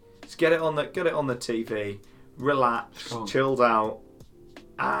Actually. Just get it on the TV, relax, chilled out,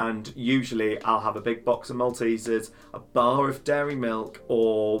 and usually I'll have a big box of Maltesers, a bar of dairy milk,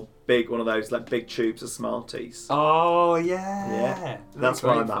 or one of those like big tubes of Smarties. Oh yeah. That's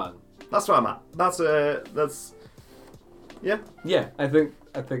where I'm at. That's where I'm at. That's yeah. Yeah, I think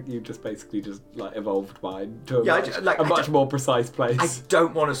you just basically just like evolved mine to a much more precise place. I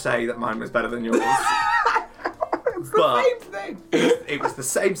don't want to say that mine was better than yours. It's the same thing. It was the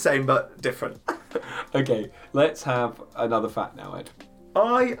same but different. Okay, let's have another fact now, Ed.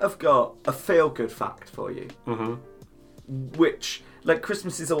 I have got a feel-good fact for you, which, like,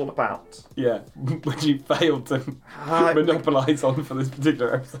 Christmas is all about. Yeah, which you failed to monopolise on for this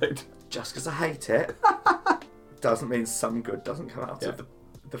particular episode. Just because I hate it doesn't mean some good doesn't come out of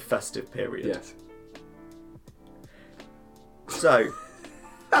the festive period. Yes. So...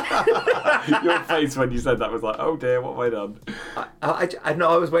 Your face when you said that was like, oh dear, what have I done? I know,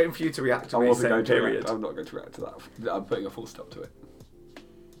 I was waiting for you to react to me saying period. I'm not going to react to that. I'm putting a full stop to it.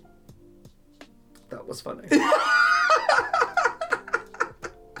 That was funny. Do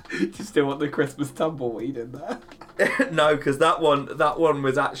you still want the Christmas tumbleweed in there? No, because that one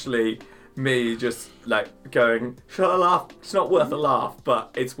was actually me just like going, should I laugh? It's not worth a laugh,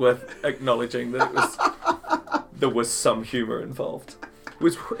 but it's worth acknowledging that there was some humour involved.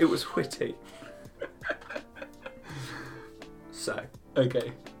 It was witty. So,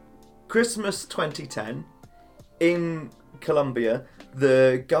 okay. Christmas 2010 in Colombia,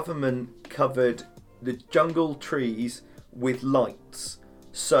 the government covered the jungle trees with lights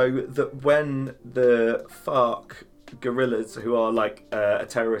so that when the FARC guerrillas, who are like a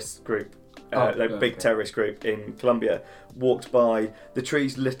terrorist group, terrorist group in Colombia, walked by, the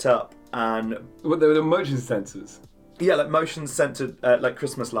trees lit up and... Well, they were the motion sensors. Yeah, like motion-centered, like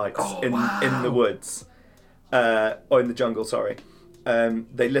Christmas lights in the woods, or in the jungle. Sorry,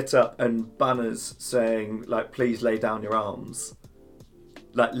 they lit up and banners saying like "Please lay down your arms,"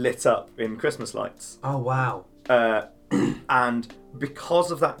 like lit up in Christmas lights. Oh wow! And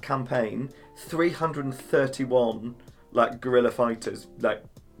because of that campaign, 331 like guerrilla fighters like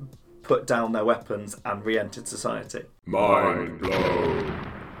put down their weapons and re-entered society. Mind blown.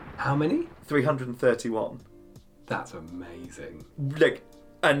 How many? 331. That's amazing. Like,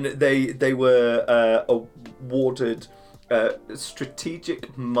 and they were awarded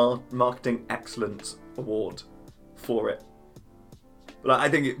strategic marketing excellence award for it. Like, I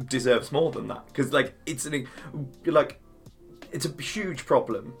think it deserves more than that because like it's a huge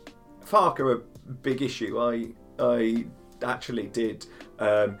problem. FARC are a big issue. I actually did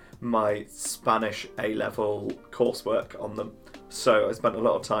my Spanish A-level coursework on them, so I spent a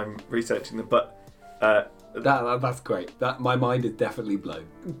lot of time researching them. But that's great. My mind is definitely blown.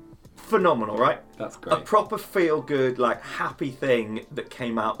 Phenomenal, right? That's great. A proper feel-good, like happy thing that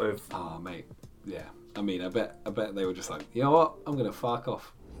came out of. Oh, mate. Yeah. I mean, I bet they were just like, you know what? I'm gonna fuck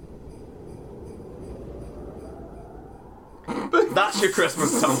off. That's your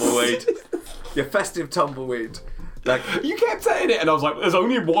Christmas tumbleweed. Your festive tumbleweed. Like, you kept saying it, and I was like, "There's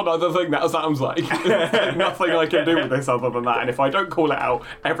only one other thing that sounds like." There's nothing I can do with this other than that. And if I don't call it out,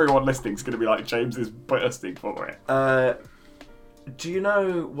 everyone listening's going to be like, "James is bursting for it." Do you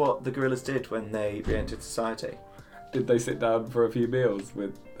know what the guerrillas did when they re-entered society? Did they sit down for a few meals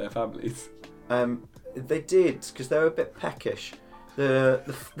with their families? They did, because they were a bit peckish.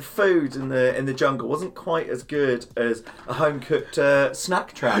 The food in the jungle wasn't quite as good as a home cooked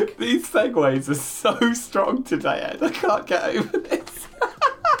snack track. These segues are so strong today, Ed. I can't get over this.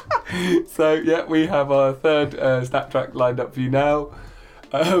 So yeah, we have our third snack track lined up for you now.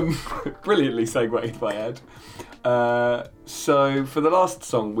 Brilliantly segued by Ed. So for the last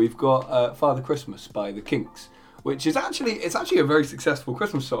song, we've got Father Christmas by the Kinks, which is actually a very successful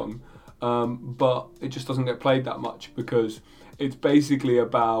Christmas song, but it just doesn't get played that much because it's basically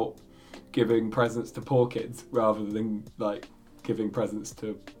about giving presents to poor kids rather than like giving presents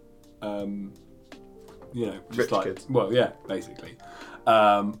to, just rich like kids. Well, yeah, basically.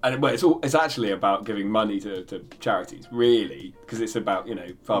 It's actually about giving money to charities, really, because it's about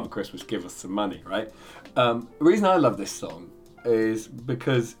Father Christmas, give us some money, right? The reason I love this song is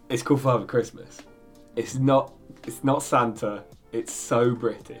because it's called Father Christmas. It's not Santa. It's so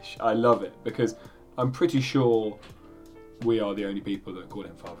British. I love it because I'm pretty sure we are the only people that call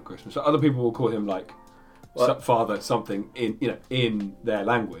him Father Christmas. So other people will call him like Father something in their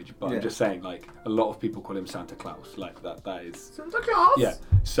language, but I'm just saying like a lot of people call him Santa Claus. Like that is Santa Claus. Yeah.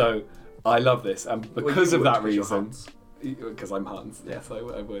 So I love this, and because of that reason, because I'm Hans, yes, I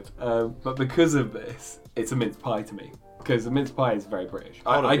would. But because of this, it's a mince pie to me. Because the mince pie is very British.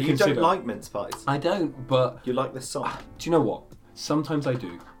 You don't like mince pies. I don't, but you like this song. Do you know what? Sometimes I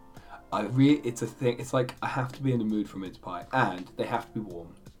do. It's a thing. It's like I have to be in the mood for mince pie, and they have to be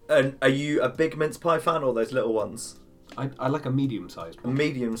warm. And are you a big mince pie fan or those little ones? I like a medium-sized one. A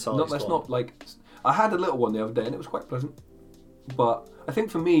medium-sized That's not like... I had a little one the other day and it was quite pleasant. But I think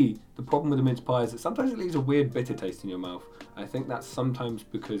for me, the problem with the mince pie is that sometimes it leaves a weird bitter taste in your mouth. I think that's sometimes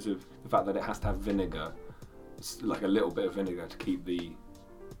because of the fact that it has to have vinegar. It's like a little bit of vinegar to keep it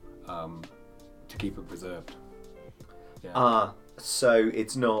preserved. Yeah. So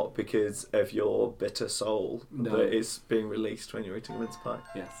it's not because of your bitter soul No. that it's being released when you're eating a mince pie.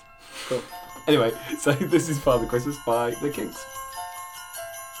 Yes. Cool. Anyway, so this is Father Christmas by The Kinks.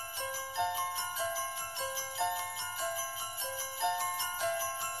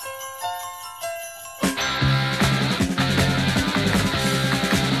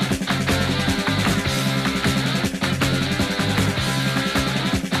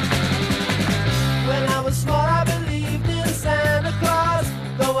 When I was small, I believed in Santa Claus,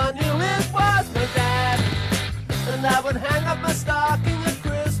 though I knew it was my dad. And I would hang up my stocking at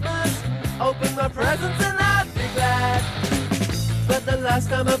Christmas, open my presents, and I'd be glad. But the last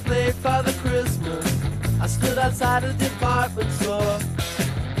time I played Father Christmas, I stood outside a department store.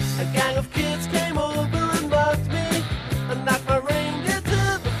 A gang of kids came over and mugged me and knocked my reindeer to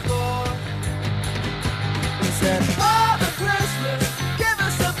the floor. He said, Father Christmas, give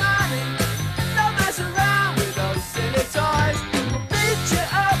us some money. Don't mess around with those silly toys. We'll beat you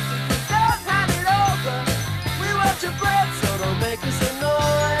up if you don't hand it over. We want your bread, so don't make us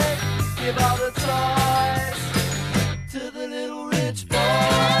annoyed. Give all the toys to the little rich boys.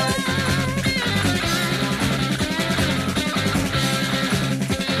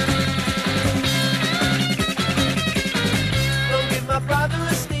 Don't give my brother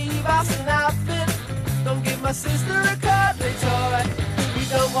a Steve Austin outfit. Don't give my sister a cuddly toy. We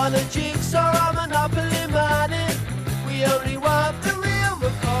don't want a jigsaw or Monopoly money. We only want the real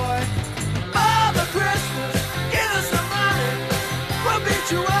McCoy. Father Christmas, give us some money. We'll beat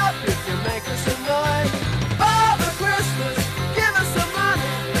you up if you make us annoyed. Father Christmas, give us some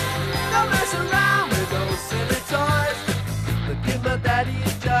money. Don't mess around with those silly toys. But give my daddy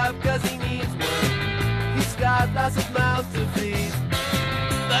a job 'cause he needs one. He's got lots of mouths to feed.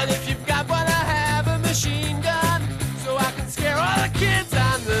 But if you've got one, I have a machine gun, so I can scare all the kids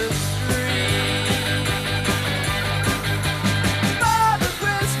on the street. Father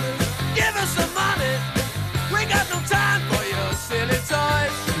Christmas, give us some money. We got no time for your silly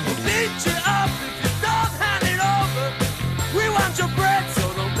toys. We'll beat you up if you don't hand it over. We want your bread, so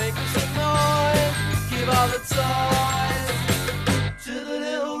don't make us annoyed. Give all the toys to the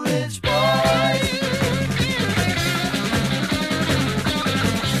little rich boys.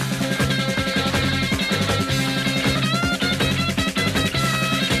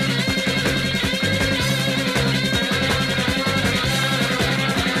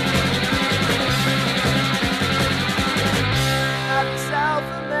 Have yourself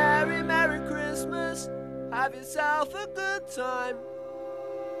a merry, merry Christmas. Have yourself a good time.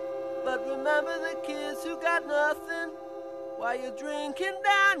 But remember the kids who got nothing while you're drinking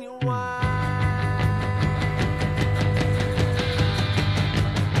down your wine.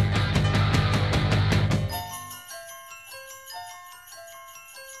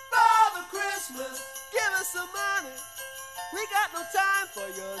 Father Christmas, give us some money. We got no time for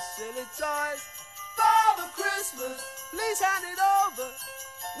your silly toys. Father Christmas, please hand it over.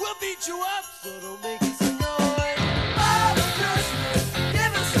 We'll beat you up, so don't make us annoyed. Father Christmas,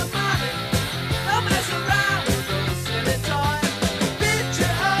 give us some money. Don't mess around with those silly toys. Beat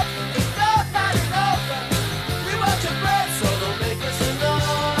you up, don't hand it over. We want your bread, so don't make us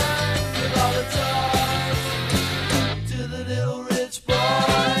annoyed. Give all the toys to the little rich boys.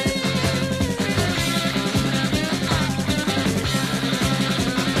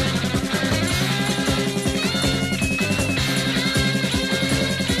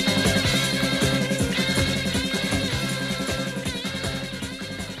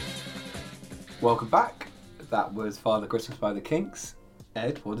 Welcome back. That was Father Christmas by The Kinks.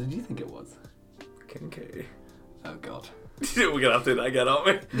 Ed, what did you think it was? Kinky. Oh, God. We're going to have to do that again, aren't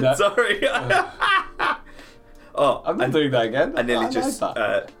we? No. Sorry. Oh, I'm not doing that again. I nearly like just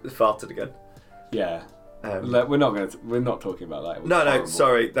that. farted again. Yeah. Um, We're not talking about that. It was No, horrible.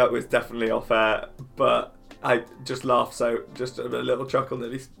 sorry, that was definitely off air, but I just laughed, so just a little chuckle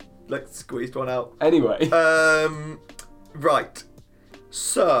nearly like squeezed one out. Anyway. Right.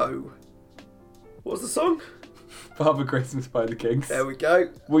 So, what's the song? Father Christmas by The Kinks. There we go.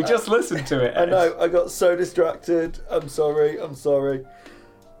 We just listened to it. I Ed. know, I got so distracted. I'm sorry.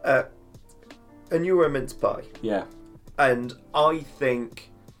 And you were a mince pie. Yeah. And I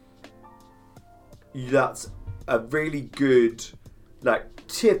think that's a really good, like,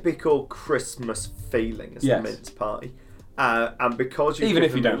 typical Christmas feeling as a Yes. mince pie. And because you Even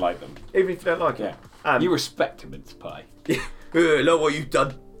if you don't like them. Even if you don't like Yeah. it. You respect a mince pie. Look what you've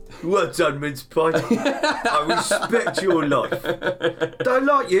done. Well done, mince pie. I respect your life. Don't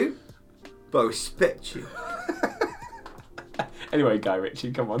like you, but I respect you. Anyway, Guy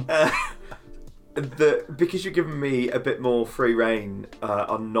Ritchie, come on. Because you're giving me a bit more free reign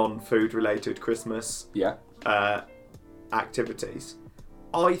on non-food related Christmas. Yeah. activities.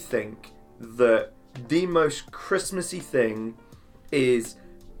 I think that the most Christmassy thing is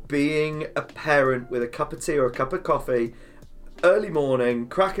being a parent with a cup of tea or a cup of coffee, early morning,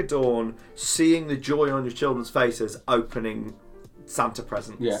 crack of dawn, seeing the joy on your children's faces opening Santa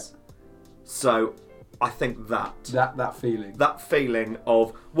presents. Yeah. So I think that that feeling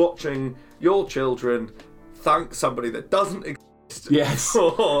of watching your children thank somebody that doesn't exist Yes.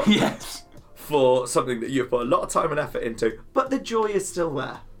 for, Yes. for something that you've put a lot of time and effort into, but the joy is still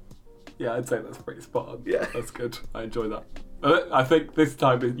there. Yeah, I'd say that's pretty spot on. Yeah. That's good. I enjoy that. I think this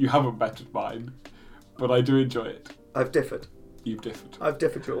time you haven't bettered mine, but I do enjoy it. I've differed. You've differed. I've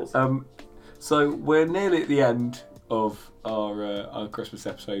differed, Jules. So we're nearly at the end of our Christmas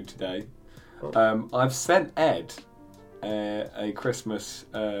episode today. I've sent Ed a Christmas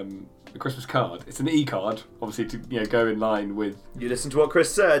card. It's an e-card, obviously to go in line with You listen to what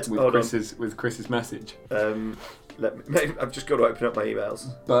Chris said. Hold with Chris's message. maybe I've just got to open up my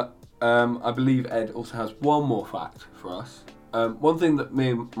emails. But I believe Ed also has one more fact for us. One thing that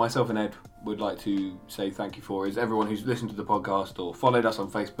myself and Ed would like to say thank you for is everyone who's listened to the podcast or followed us on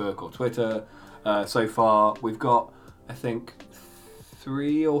Facebook or Twitter so far. We've got, I think,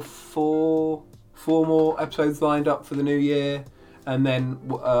 3 or 4 more episodes lined up for the new year. And then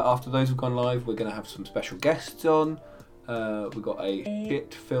after those have gone live, we're going to have some special guests on. We've got a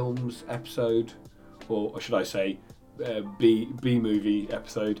shit films episode, or should I say B movie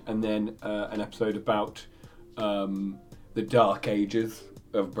episode, and then an episode about the Dark Ages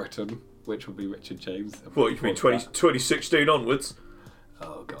of Britain, which will be Richard James. What, you mean 2016 onwards?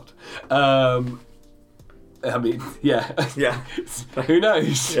 Oh, God. I mean, yeah. Yeah. Who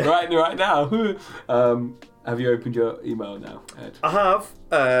knows? Yeah. Right now. Have you opened your email now, Ed? I have.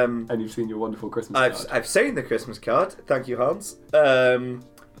 And you've seen your wonderful Christmas card? I've seen the Christmas card. Thank you, Hans.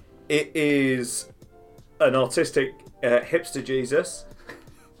 It is an artistic hipster Jesus,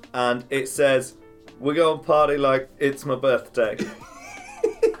 and it says, "We're going to party like it's my birthday."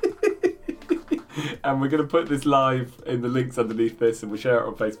 And we're going to put this live in the links underneath this, and we'll share it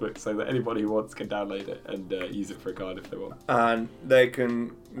on Facebook so that anybody who wants can download it and use it for a card if they want. And they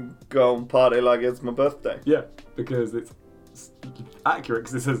can go and party like it's my birthday. Yeah, because it's accurate,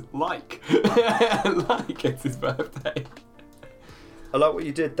 because it says like. Like it's his birthday. I like what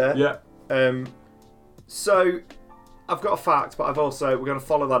you did there. Yeah. So, I've got a fact, but we're going to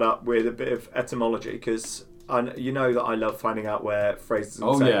follow that up with a bit of etymology, because you know that I love finding out where phrases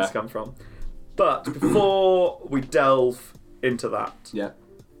and sayings come from. But before we delve into that, Yeah.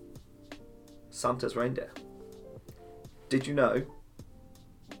 Santa's reindeer. Did you know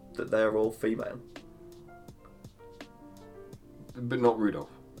that they are all female? But not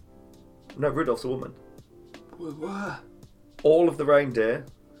Rudolph. No, Rudolph's a woman. What? All of the reindeer,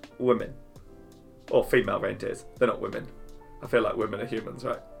 women. Or female reindeers. They're not women. I feel like women are humans,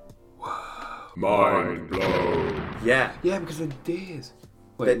 right? Mind blown. Yeah. Yeah, because they're deers.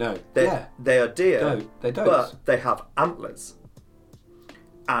 Wait, no. They are deer, They're does. but they have antlers.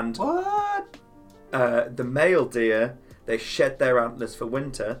 And What? the male deer, they shed their antlers for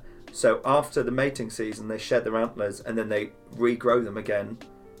winter. So after the mating season, they shed their antlers and then they regrow them again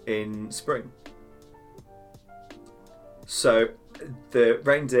in spring. So the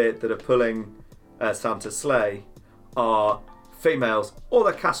reindeer that are pulling Santa's sleigh are females, or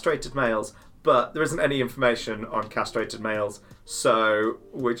they're castrated males, but there isn't any information on castrated males, so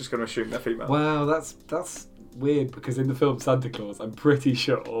we're just going to assume they're female. Wow, that's weird, because in the film Santa Claus, I'm pretty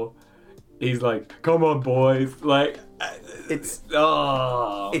sure he's like, "Come on, boys!" Like, It's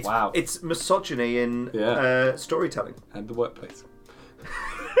wow, it's misogyny in storytelling. and the workplace.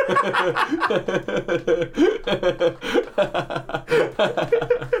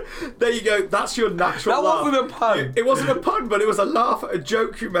 There you go. That's your natural That laugh. wasn't a pun. It wasn't a pun, but it was a laugh at a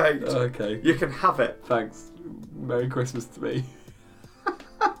joke you made. Okay, You can have it. thanks. Merry Christmas to me.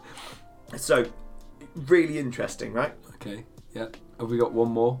 So, really interesting, right? Okay, yeah. Have we got one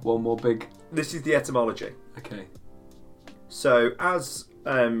more big? This is the etymology. Okay. So, as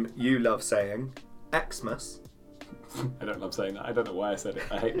you love saying, Xmas. I don't love saying that. I don't know why I said it.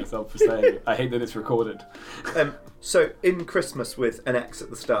 I hate myself for saying it. I hate that it's recorded. So, in Christmas with an X at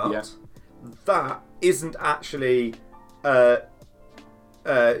the start, Yeah. that isn't actually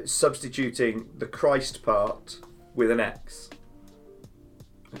substituting the Christ part with an X.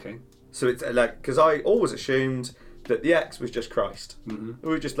 Okay. So it's like, because I always assumed that the X was just Christ. Mm-hmm.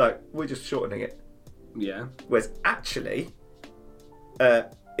 We're just shortening it. Yeah. Whereas actually,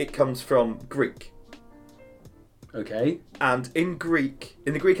 it comes from Greek. Okay. And in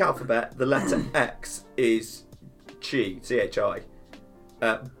the Greek alphabet, the letter X is chi, C-H-I.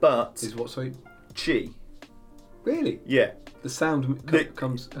 But Is what, sorry? chi. Really? Yeah. The sound The-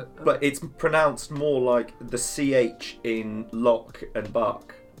 comes... But it's pronounced more like the CH in lock and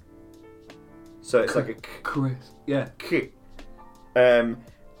bark. So it's like a Chris. Yeah. k.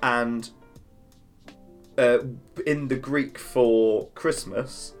 And in the Greek for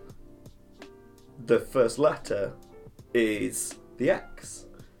Christmas, the first letter is the X.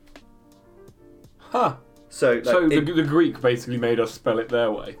 Huh. So, like, So the Greek basically made us spell it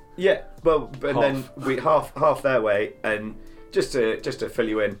their way. yeah, well, and then Half. we half their way, and just to fill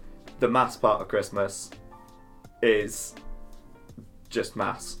you in, the mass part of Christmas is just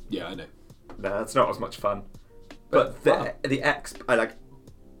mass. Yeah, I know. No, it's not as much fun. But But the X, I like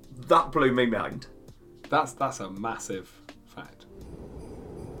that blew me mind. That's a massive fact.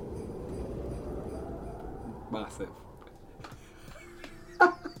 Massive.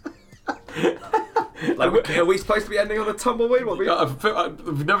 Like, are we supposed to be ending on a tumbleweed? What we? I've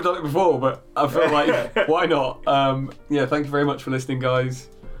never done it before, but I feel like why not? Yeah, thank you very much for listening, guys.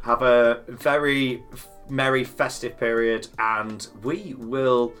 Have a very merry festive period, and we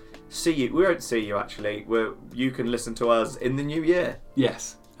will see you. We won't see you actually. You can listen to us in the new year.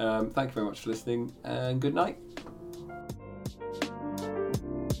 Yes. Thank you very much for listening, and good night.